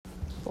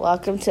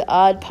Welcome to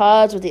Odd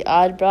Pods with the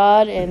Odd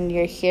Broad, and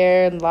you're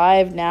here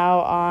live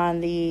now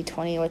on the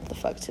 20. What the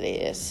fuck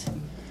today is?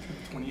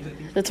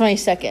 20th. The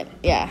 22nd.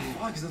 Yeah.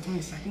 Fuck, is that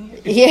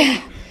 22nd?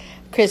 Yeah.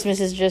 Christmas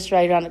is just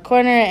right around the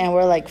corner, and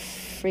we're like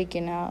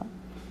freaking out.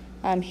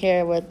 I'm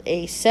here with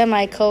a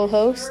semi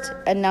co-host.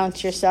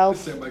 Announce yourself.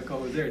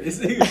 Semi-co-host, there it is.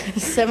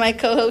 Semi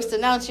co-host.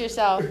 Announce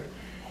yourself.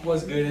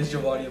 What's good? It's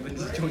Giovanni up in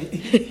this joint.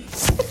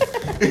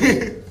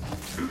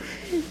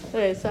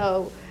 Okay,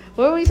 so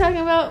what were we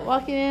talking about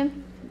walking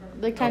in?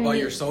 The kind About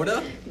your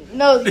soda?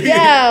 No,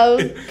 yeah.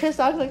 Pissed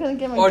off 'cause I couldn't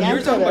get my Oh, damn you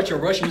were talking soda. about your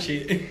Russian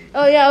shit.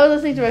 Oh, yeah, I was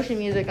listening to Russian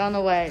music. I don't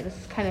know why. I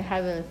just kind of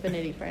have an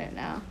affinity for it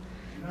now.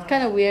 It's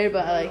kind of weird,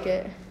 but I like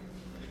it.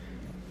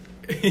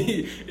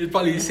 It's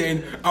probably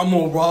saying, I'm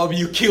gonna rob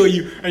you, kill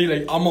you, and you're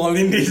like, I'm all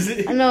in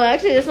this. No,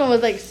 actually, this one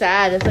was like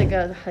sad. It's like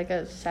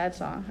a sad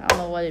song. I don't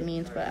know what it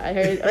means, but I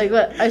heard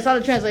I saw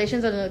the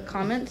translations and the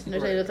comments, and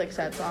they're saying it's like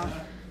sad song.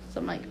 So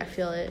I'm like, I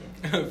feel it.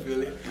 I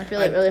feel it. I feel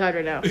it really hard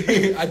right now.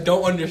 I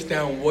don't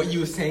understand what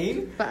you're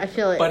saying, But I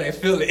feel it. but I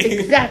feel it.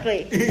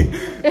 Exactly.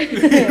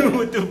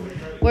 What the?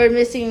 We're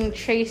missing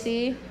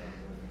Tracy.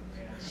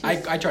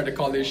 I tried to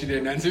call her, she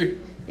didn't answer.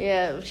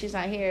 Yeah, she's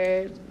not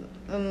here.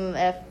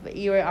 If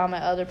you were on my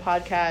other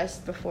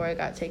podcast before it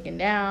got taken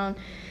down,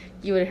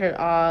 you would have heard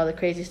all the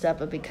crazy stuff.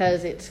 But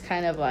because it's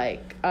kind of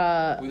like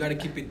We gotta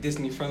keep it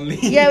Disney friendly.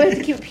 yeah, we have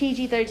to keep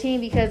PG-13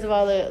 because of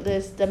all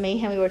the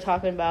mayhem we were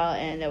talking about,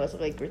 and there was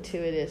like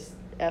gratuitous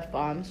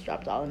F-bombs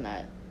dropped all in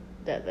that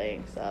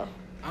thing. So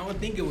I don't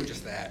think it was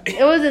just that.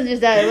 it wasn't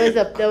just that. It was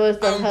the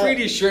I'm hub.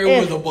 pretty sure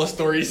it was the bus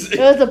stories. It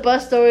was the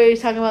bus stories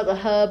talking about the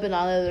hub and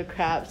all the other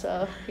crap.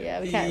 So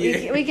yeah, we can't.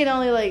 Yeah. We can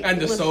only like And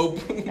the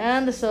soap.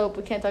 And the soap.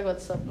 We can't talk about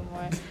the soap no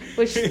more.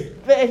 Which,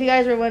 but if you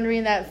guys were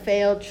wondering, that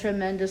failed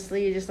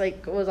tremendously. It just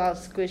like was all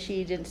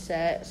squishy, didn't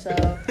set. So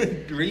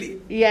Really?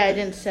 yeah, it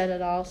didn't set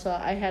at all. So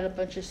I had a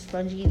bunch of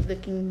spongy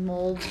looking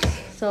molds.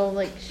 So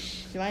like,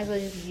 you might as well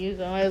just use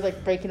them. I was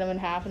like breaking them in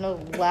half, and I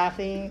was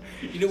laughing.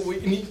 You know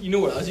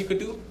what else you could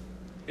do?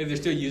 If they're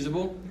still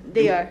usable?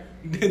 They are.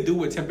 Do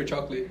with tempered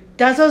chocolate.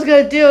 That's what I was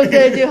gonna do. I was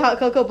gonna do hot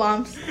cocoa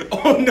bombs.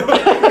 Oh no.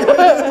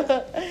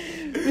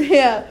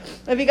 Yeah.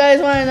 If you guys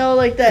want to know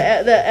like the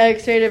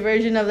X-rated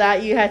version of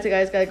that, you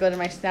guys gotta go to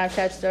my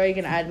Snapchat story. You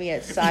can add me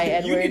at Cy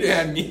Edwards. You need to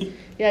add me.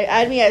 Yeah,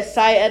 add me at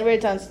Cy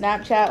Edwards on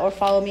Snapchat, or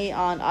follow me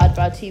on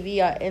Oddbroad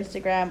TV on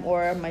Instagram,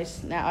 or my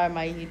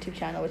YouTube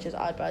channel, which is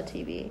Oddbroad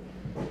TV.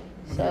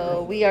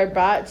 So we are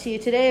brought to you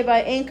today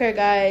by Anchor,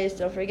 guys.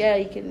 Don't forget,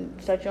 you can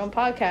start your own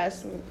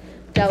podcast.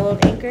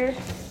 Download Anchor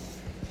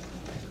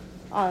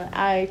on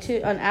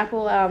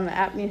Apple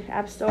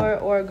App Store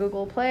or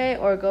Google Play,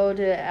 or go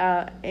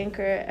to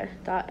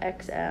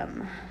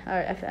anchor.xm or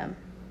FM.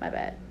 My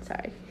bad.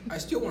 Sorry. I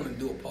still want to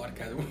do a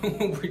podcast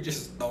when we're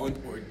just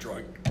stoned or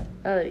drunk.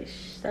 That'd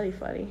be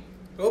funny.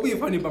 It'll be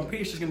funny, but I'm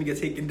pretty sure it's gonna get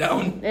taken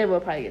down. It will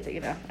probably get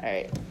taken down. All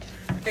right.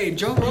 Hey,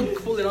 Joe Rogan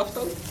pulled it off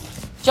though.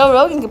 Joe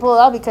Rogan can pull it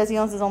off because he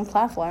owns his own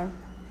platform.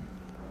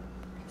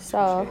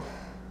 So.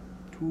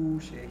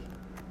 Touche.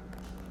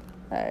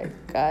 Alright,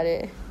 got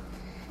it.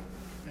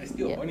 It's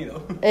still funny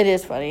though. It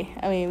is funny.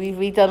 I mean,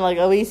 we done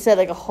we said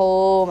like a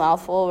whole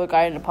mouthful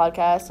regarding the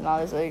podcast and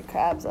all this other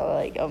crap. So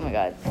like, oh my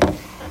god,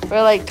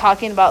 we're like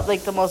talking about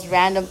like the most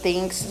random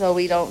things. So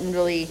we don't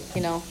really,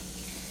 No,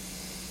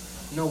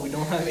 we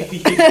don't have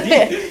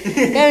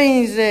ADHD. I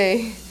mean,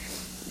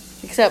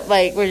 except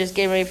like we're just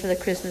getting ready for the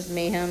Christmas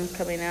mayhem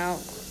coming out.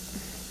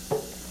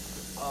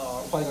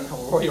 I'm probably gonna have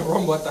a Royal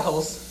Rumble at the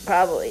house.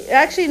 Probably.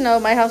 Actually, no.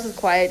 My house is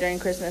quiet during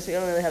Christmas. We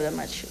don't really have that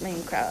much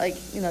main crowd. Like,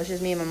 it's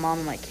just me and my mom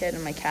and my kid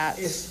and my cat.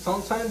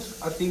 Sometimes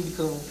I think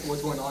because of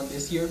what's going on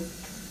this year,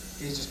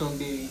 it's just gonna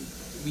be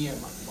me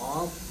and my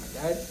mom, my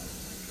dad.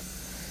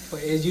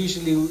 But it's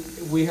usually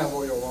we have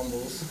Royal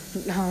Rumbles.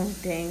 Oh,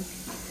 dang.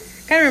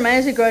 Kind of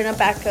reminds me of growing up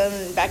back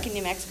in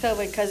New Mexico.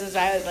 My cousins and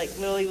I would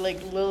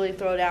literally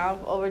throw down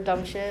over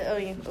dumb shit.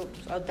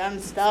 Dumb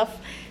stuff.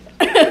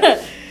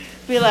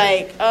 Be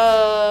like,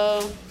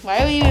 why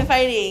are we even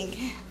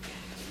fighting?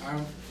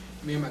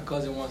 Me and my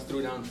cousin once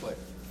threw down, but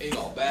it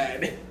got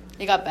bad.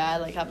 It got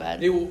bad? Like, how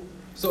bad?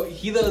 So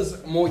he does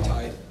Muay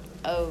Thai.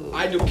 Oh.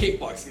 I do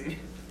kickboxing.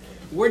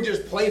 We're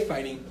just play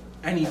fighting,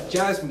 and he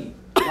jazzed me.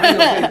 Right in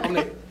the face. I'm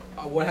like,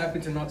 what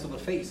happened to not to the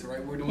face,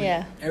 right? We're doing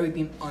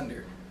everything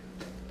under.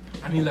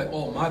 And he's like,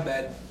 oh, my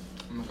bad.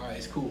 I'm like, all right,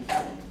 it's cool.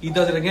 He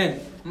does it again.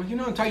 I'm like,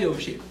 I'm tired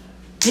of shit.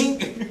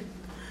 Ding.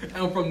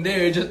 And from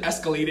there, it just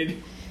escalated.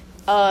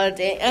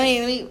 Dang. I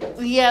mean,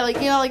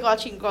 like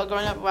watching,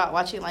 growing up,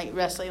 watching like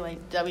wrestling,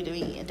 like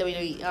WWE,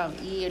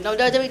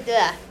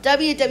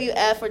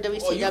 WWF or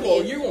WCW.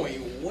 Oh, you're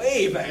going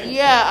way back.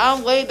 Yeah,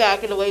 I'm way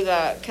back in the way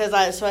back, because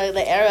that's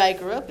the era I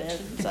grew up in.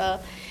 So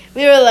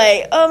we were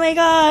like, oh my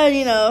god,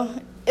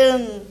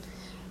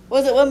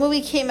 what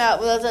movie came out?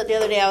 Was it the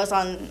other day? I was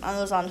on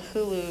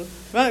Hulu.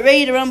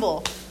 Ready to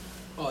Rumble.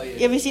 Oh, yeah.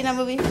 You ever seen that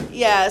movie?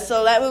 Yeah,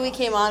 so that movie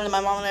came on, and my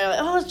mom and I were like,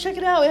 oh, let's check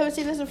it out. We haven't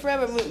seen this in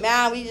forever.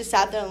 Man, we just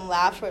sat there and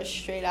laughed for a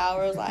straight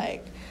hour.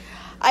 Like,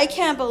 I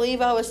can't believe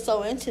I was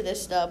so into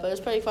this stuff, but it was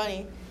pretty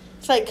funny.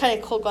 It's like kind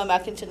of cool going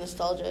back into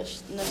nostalgia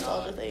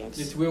things.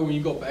 It's weird when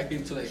you go back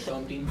into like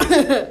something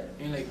and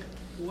you're like,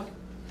 what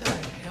the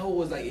hell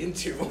was I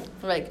into?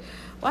 Like,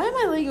 why am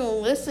I like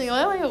listening?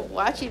 Why am I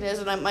watching this?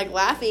 And I'm like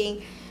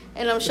laughing,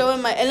 and I'm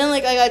showing and then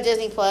like I got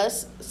Disney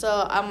Plus,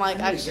 so I'm like,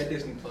 I need to get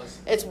Disney Plus.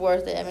 It's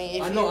worth it. I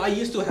mean, I know I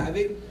used to have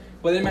it,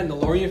 but then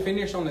Mandalorian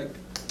finished. I'm like,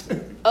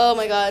 oh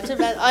my god!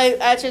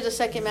 After the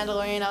second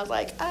Mandalorian, I was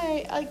like,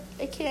 I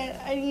can't.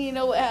 I need to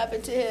know what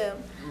happened to him.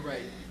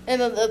 Right. And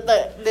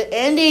the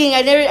ending,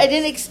 I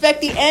didn't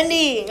expect the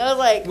ending. I was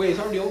like, wait, it's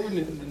already over in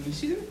the new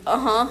season?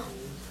 But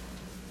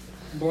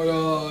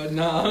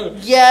nah.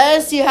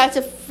 Yes, you have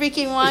to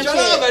freaking watch it. Shut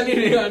up! I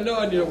need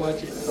to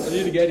watch it. I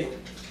need to get it.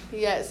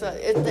 Yeah, so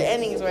the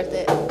ending is worth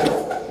it.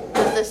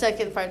 The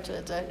second part to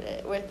it's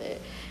worth it.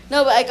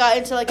 No, but I got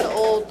into like the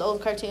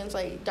old cartoons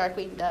like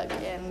Darkwing Duck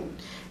and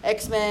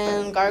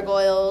X-Men,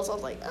 Gargoyles. I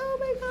was like, oh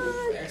my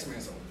god.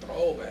 X-Men's a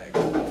throwback.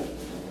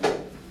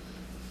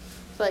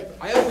 Like,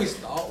 I always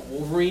thought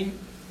Wolverine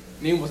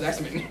name was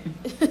X-Men.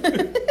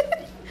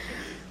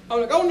 I'm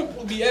like, I want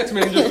to be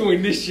X-Men just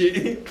doing this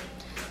shit.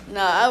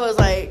 No, I was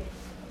like,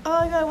 oh,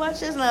 I gotta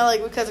watch this. And I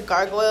like, because of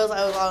Gargoyles,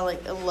 I was all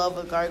like in love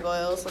with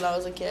Gargoyles when I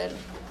was a kid.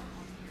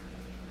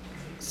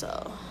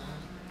 So.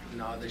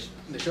 No,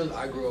 the shows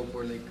I grew up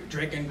were like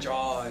Drake and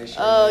Josh.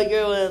 Oh,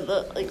 you're one of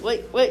the, like,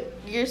 what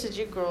years did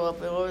you grow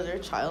up in? What were their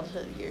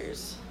childhood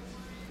years?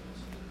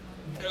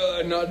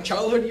 No,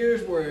 childhood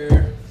years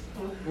were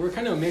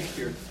kind of a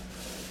mixture.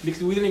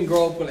 Because we didn't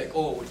grow up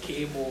with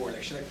cable or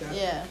like shit like that.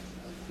 Yeah.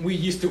 We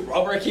used to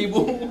rob our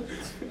cable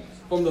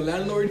from the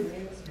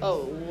landlord.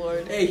 Oh,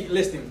 Lord. Hey,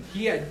 listen,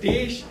 he had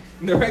Dish,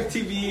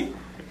 DirecTV,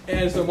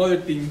 and some other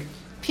thing.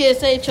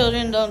 PSA,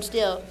 children don't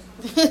steal.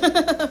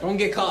 Don't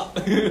get caught.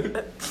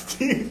 Dude,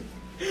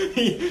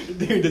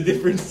 the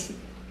difference.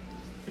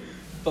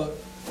 But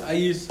I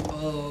used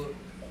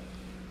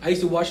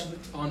to watch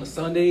on the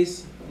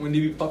Sundays when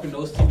they be popping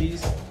those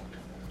TVs.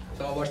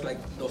 So I watched like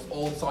those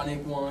old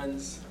Sonic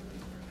ones,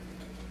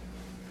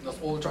 those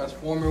old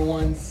Transformer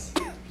ones.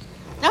 I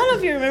don't know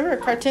if you remember a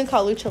cartoon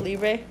called Lucha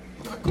Libre.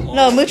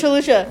 No, Mucha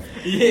Lucha.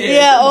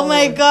 Yeah. Oh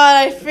my god,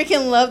 I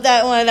freaking love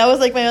that one. That was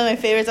like one of my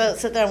favorites. I would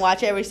sit there and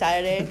watch it every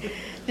Saturday.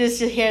 Just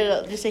to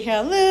hear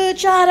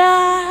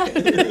Luchada.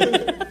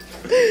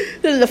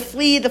 The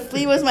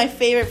Flea was my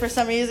favorite for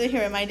some reason.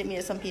 He reminded me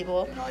of some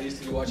people. I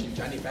used to be watching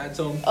Johnny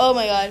Phantom. Oh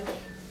my god.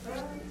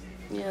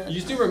 Yeah.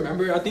 You still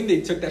remember? I think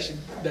they took that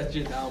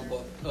shit down,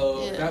 but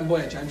Fat Boy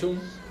and Tantrum.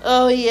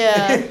 Oh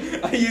yeah.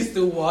 I used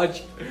to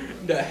watch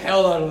the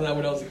hell out of that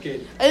when I was a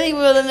kid. I think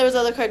then there was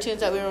other cartoons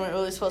that we weren't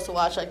really supposed to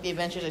watch, like The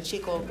Adventures of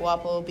Chico and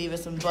Guapo,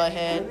 Beavis and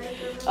Butthead,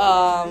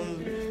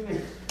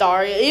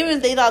 Daria. Even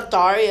they thought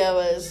Daria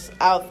was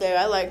out there.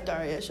 I like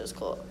Daria. She was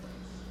cool.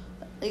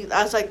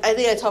 I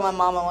think I told my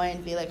mom I wanted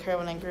to be like her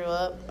when I grew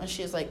up, and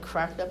she was like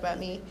cracked up at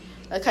me.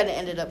 I kind of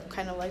ended up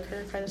kind of like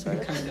her, kind of sort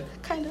of.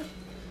 Kind of.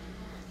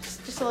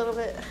 Just a little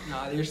bit.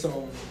 Nah, there's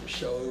some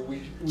show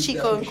we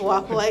Chico and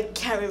Guapo. I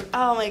can't remember.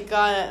 Oh my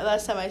god!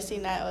 Last time I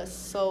seen that, it was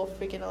so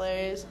freaking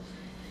hilarious.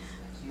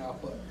 Nah,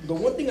 but the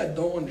one thing I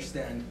don't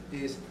understand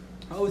is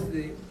how is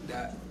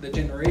that the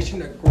generation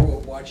that grew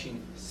up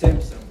watching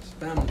Simpsons,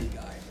 Family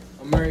Guy,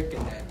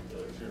 American Dad,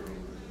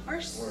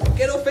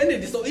 get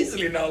offended so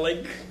easily now.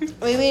 Like,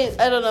 maybe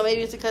I don't know.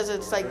 Maybe it's because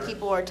it's like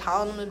people are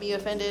telling them to be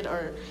offended,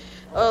 or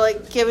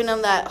like giving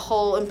them that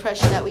whole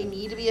impression that we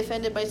need to be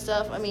offended by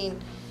stuff. I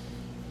mean.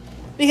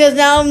 Because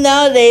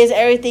nowadays,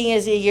 everything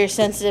is you're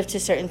sensitive to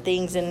certain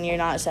things and you're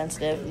not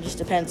sensitive. It just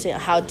depends on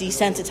how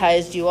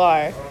desensitized you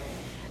are.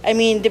 I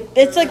mean,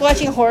 it's like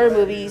watching horror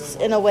movies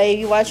in a way.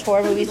 You watch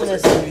horror movies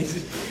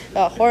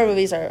horror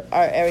movies are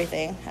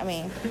everything. I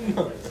mean.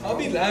 I'll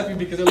be laughing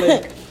because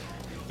they're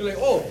like,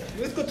 oh,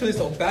 let's go to this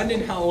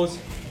abandoned house.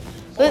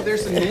 Oh,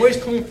 there's a noise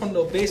coming from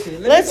the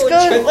basement. Let's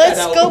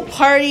go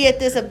party at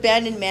this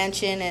abandoned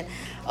mansion and...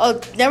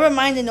 Oh, never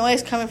mind the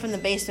noise coming from the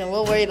basement.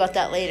 We'll worry about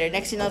that later.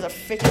 Next thing you know, there's a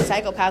freaking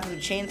psychopath with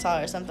a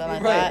chainsaw or something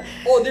like that.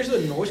 Oh, there's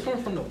a noise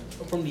coming from the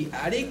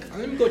attic.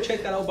 I'm gonna go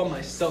check that out by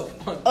myself.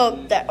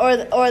 Oh, that or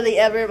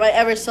my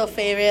ever so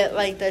favorite,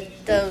 like the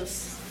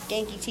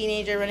skanky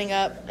teenager running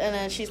up, and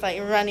then she's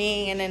like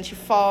running, and then she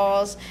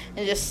falls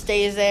and just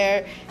stays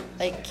there,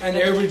 like. And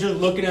everybody's just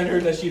looking at her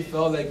that she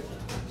fell like.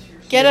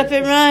 Get up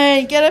and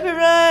run! Get up and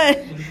run!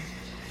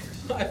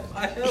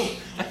 I fell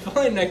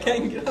and I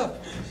can't get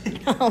up.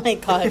 Oh my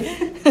god.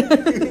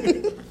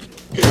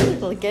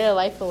 Get a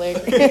life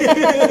alert.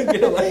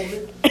 Get a life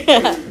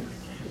alert.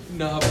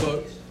 Nah,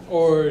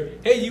 or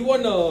hey, you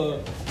want a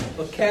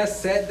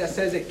cassette that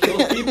says it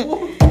kills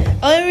people?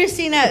 Oh, have you ever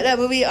seen that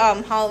movie?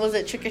 How was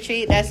it? Trick or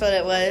Treat? That's what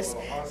it was.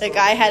 The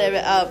guy had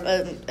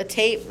a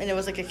tape, and it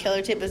was like a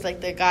killer tape. It was like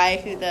the guy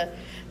who the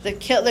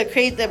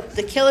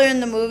killer in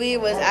the movie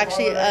was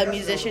actually a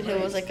musician who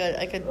was like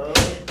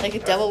a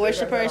devil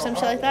worshiper or some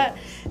shit like that,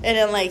 and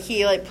then like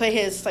he like put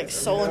his like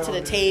soul into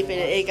the tape, and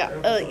it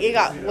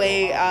got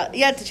way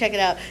you have to check it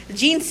out.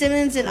 Gene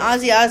Simmons and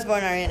Ozzy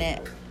Osbourne are in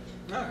it.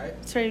 Alright.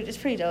 It's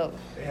pretty dope.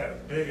 They had a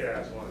big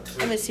ass one too.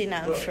 I haven't seen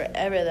that in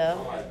forever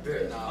though. Like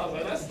this. I was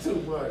like, that's too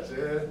much,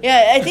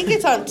 Yeah, I think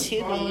it's on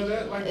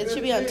Tubi. Like It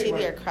should be on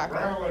Tubi or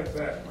Crackle. Like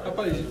that. I'll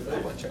probably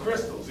just check.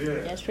 Crystals, yeah.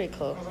 Yeah, it's pretty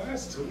cool. I was like,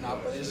 that's too Nah,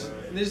 much. but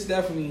this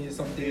definitely is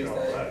something You know,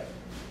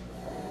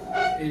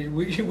 that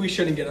we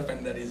shouldn't get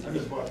offended that easily. I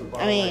just bought the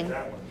I mean, like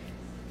that one.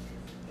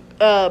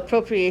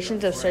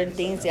 Appropriations of certain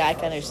things, yeah, I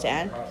can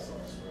understand.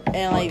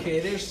 And like, Okay,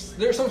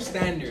 there's some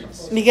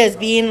standards. because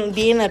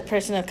being a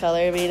person of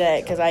color,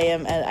 because I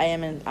am I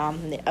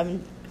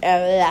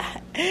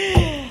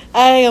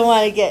don't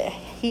want to get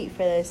heat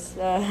for this.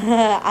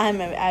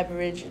 I'm an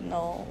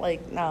Aboriginal,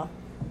 not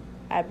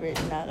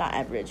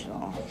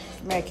Aboriginal,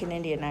 American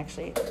Indian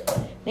actually,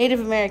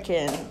 Native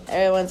American.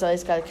 Everyone's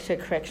always got to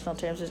correctional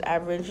terms. There's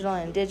Aboriginal,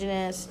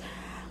 Indigenous.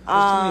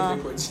 There's too many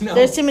big words. No.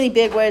 There's too many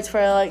big words for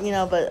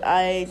but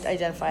I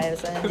identify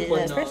as an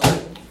Indigenous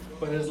person.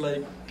 But it's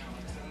like.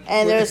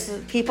 And there's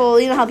people,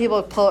 you know how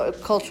people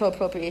cultural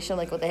appropriation,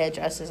 like with the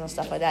headdresses and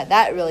stuff like that.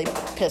 That really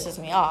pisses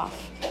me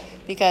off.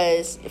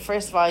 Because,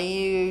 first of all,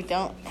 you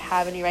don't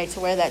have any right to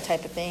wear that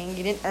type of thing.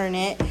 You didn't earn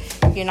it.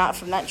 You're not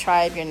from that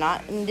tribe. You're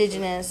not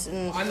indigenous.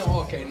 And I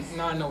know, okay,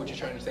 now I know what you're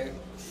trying to say.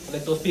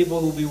 Like those people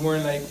who be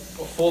wearing like a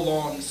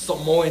full-on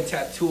Samoan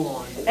tattoo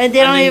on. and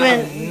they don't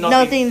even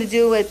nothing to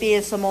do with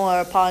being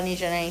Samoa or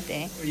Polynesian or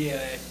anything. Yeah.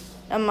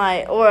 I'm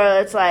like, or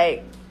it's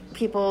like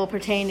people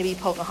pretending to be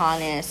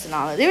Pocahontas and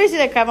all that. Did you ever see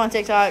that crap on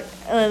TikTok?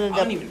 I'm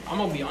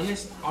gonna be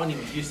honest, I don't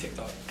even use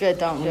TikTok. Good,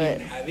 don't do I it.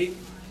 don't even have it.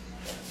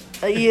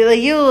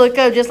 You look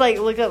up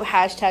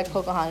hashtag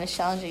Pocahontas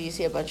challenge and you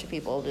see a bunch of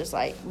people just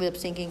like lip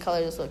syncing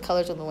colors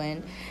of the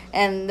wind,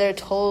 and they're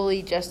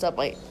totally dressed up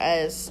like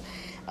as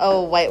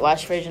a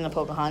whitewashed version of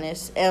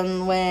Pocahontas.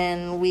 And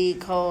when we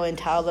go and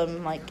tell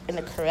them like in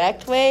the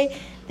correct way,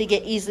 they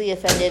get easily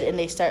offended and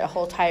they start a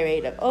whole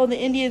tirade of, the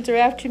Indians are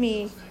after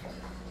me.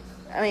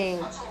 I mean,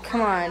 come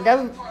on.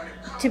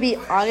 To be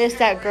honest,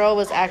 that girl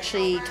was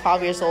actually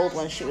 12 years old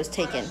when she was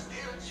taken.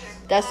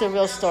 That's the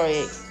real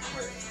story.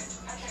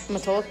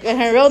 Matolka. And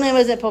her real name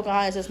isn't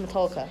Pocahontas, it's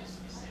Matolka.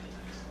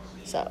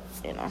 So,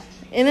 and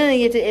then they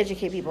get to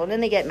educate people, and then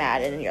they get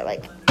mad, and then you're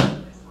like...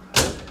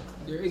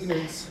 They're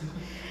ignorance.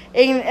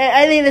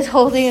 I think this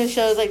whole thing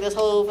shows, like, this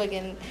whole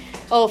fucking...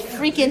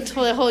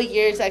 the whole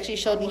year it's actually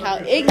showed me how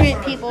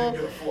ignorant people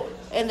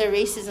and their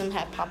racism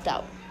have popped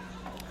out.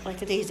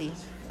 Like a daisy.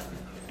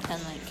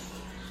 And, like...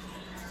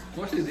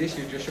 Mostly this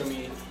year just showed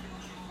me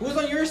who's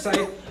on your side,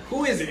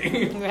 who is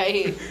it?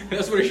 Right.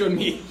 That's what it showed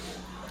me.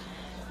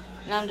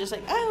 And I'm just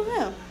like, I don't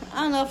know.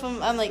 I don't know if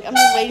I'm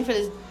just waiting for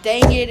this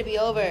dang year to be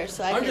over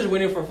so I'm just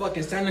waiting for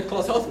fucking Santa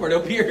Claus health part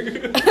up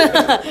here.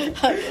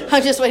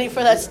 I'm just waiting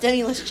for that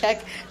stimulus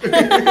check.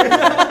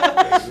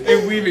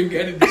 If we even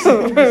get it.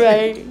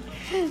 Right.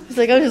 It's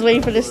like, I'm just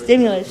waiting for the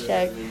stimulus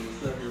check.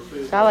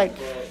 Got like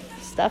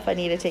stuff I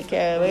need to take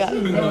care of. We got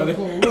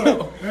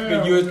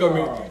the U.S.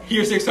 government,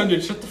 here's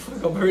 600, shut the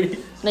fuck up already.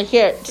 Like,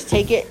 here, just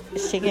take it.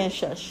 Just take it and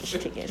shush.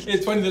 Just take it.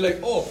 It's funny, they're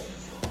like,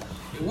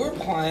 we're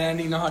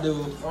planning how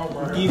to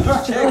give you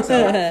checks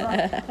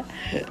out.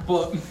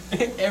 But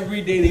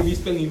every day they be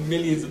spending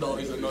millions of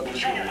dollars on other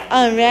shit.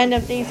 On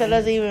random things that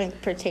doesn't even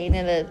pertain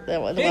to the Hey,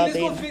 let's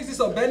go well-being. fix this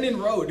abandoned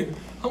road.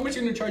 How much are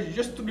you going to charge you?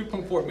 Just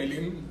 3.4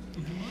 million.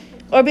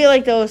 Or be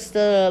like the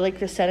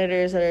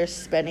senators that are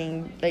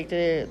spending like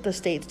the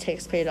state's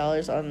taxpayer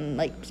dollars on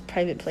like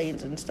private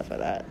planes and stuff like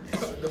that.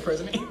 The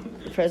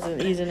president. The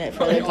president using it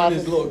for Like their on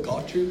his office. little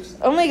golf trips.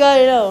 Oh my god,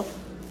 I know.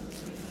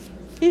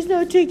 He's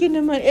not taking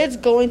the money. It's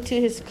going to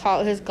his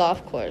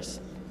golf course.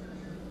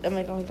 I'm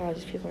like, oh my god,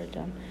 these people are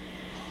dumb.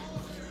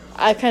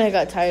 I kind of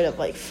got tired of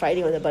like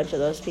fighting with a bunch of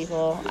those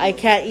people. I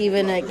can't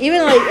even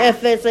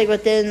if it's like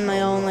within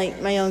my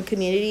own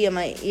community. I'm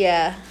like,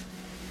 yeah.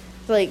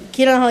 Like,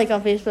 you know how like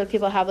on Facebook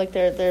people have like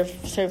their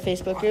certain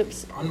Facebook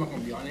groups. I'm not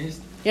gonna be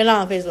honest. You're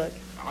not on Facebook.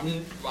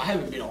 I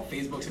haven't been on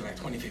Facebook since like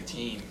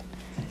 2015.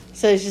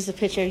 So it's just a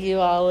picture of you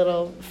all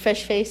little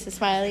fresh face and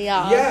smiley,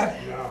 y'all.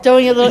 Yeah.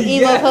 Doing your little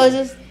emo Yeah.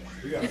 poses.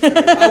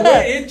 I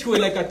went into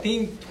it like I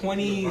think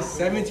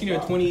 2017 or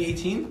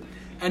 2018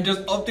 and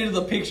just updated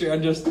the picture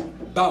and just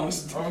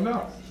bounced. Oh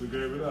no, she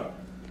gave it up.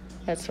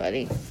 That's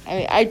funny. I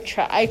mean, I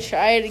try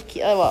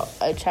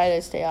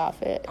to stay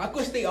off it. I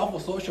could stay off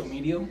of social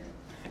media,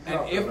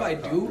 and if I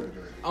do,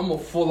 I'm a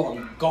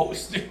full-on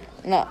ghost.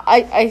 No,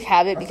 I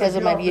have it because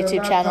of my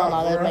YouTube channel and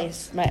all of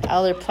my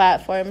other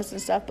platforms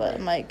and stuff. But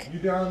I'm like, You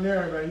down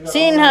there, man.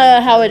 seeing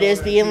how it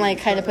is being like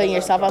kind of putting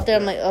yourself out there.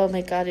 I'm like, oh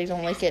my god, I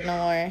don't like it no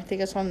more. I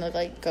think I just want to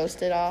like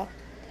ghost it all.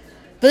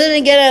 But then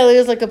again, I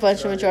lose like a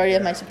bunch of majority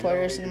of my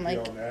supporters, and I'm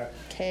like,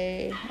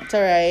 okay, it's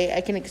all right.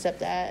 I can accept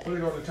that. Put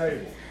it on the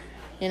table.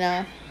 You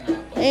know,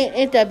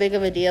 ain't that big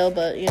of a deal,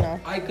 but you know.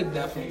 I could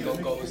definitely go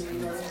ghost,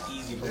 and it's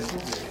easy for me.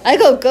 I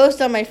go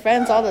ghost on my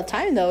friends all the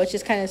time though, which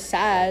is kind of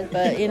sad.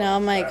 But you know,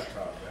 I'm like,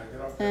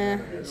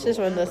 it's just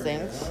one of those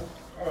things.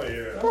 Oh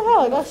yeah. What the hell?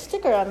 I got a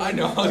sticker on it. I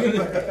know. I was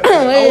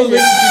What waiting is it?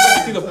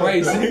 to see the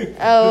price.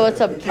 Oh, it's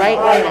a bright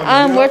one.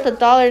 I'm worth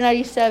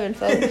 $1.97,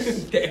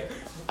 folks. Okay.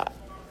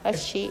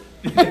 That's cheap.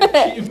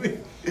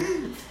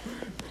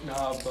 Nah,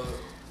 Nah, but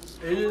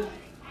it is.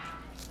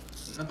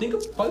 I think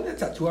probably the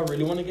tattoo I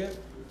really want to get.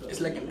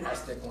 It's like an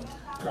Aztec one.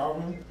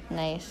 Calvin?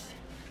 Nice.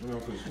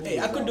 Hey,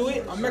 I could do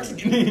it. I'm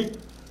Mexican.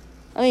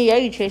 I mean, yeah,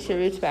 you trace your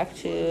roots back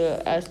to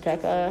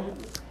Azteca.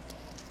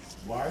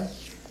 Why?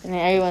 And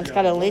everyone's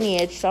got a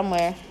lineage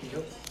somewhere.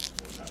 Yep.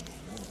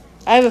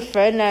 I have a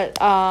friend that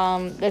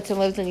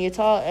lives in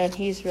Utah, and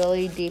he's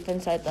really deep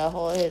inside the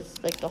whole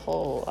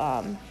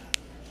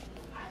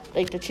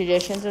like the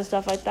traditions and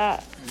stuff like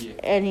that. Yeah.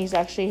 And he's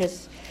actually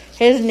his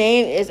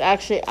name is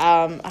actually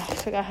I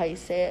forgot how you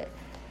say it,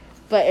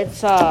 but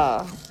it's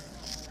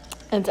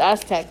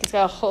Aztec. It's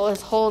got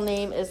his whole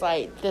name is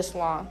like this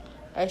long.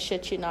 I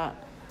shit you not.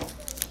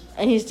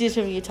 And he's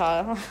from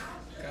Utah. God,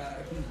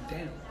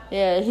 damn.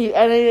 Yeah,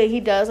 he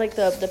does like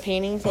the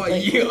paintings. Oh,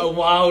 like, yeah,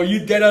 wow,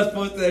 you dead ass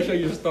supposed to show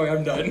your story.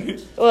 I'm done.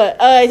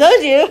 What? I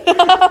told you.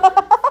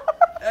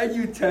 And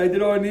you tagged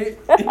it on it.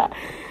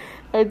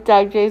 And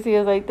Doc JC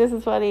was like, "This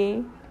is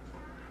funny."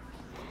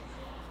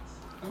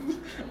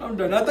 I'm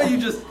done. I thought you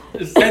just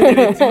sent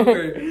it to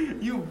her.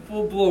 You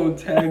full blown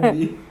tagged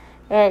me.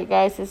 All right,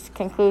 guys, this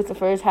concludes the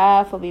first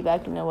half. We'll be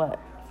back in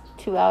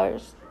 2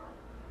 hours.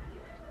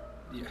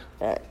 Yeah.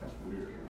 All right.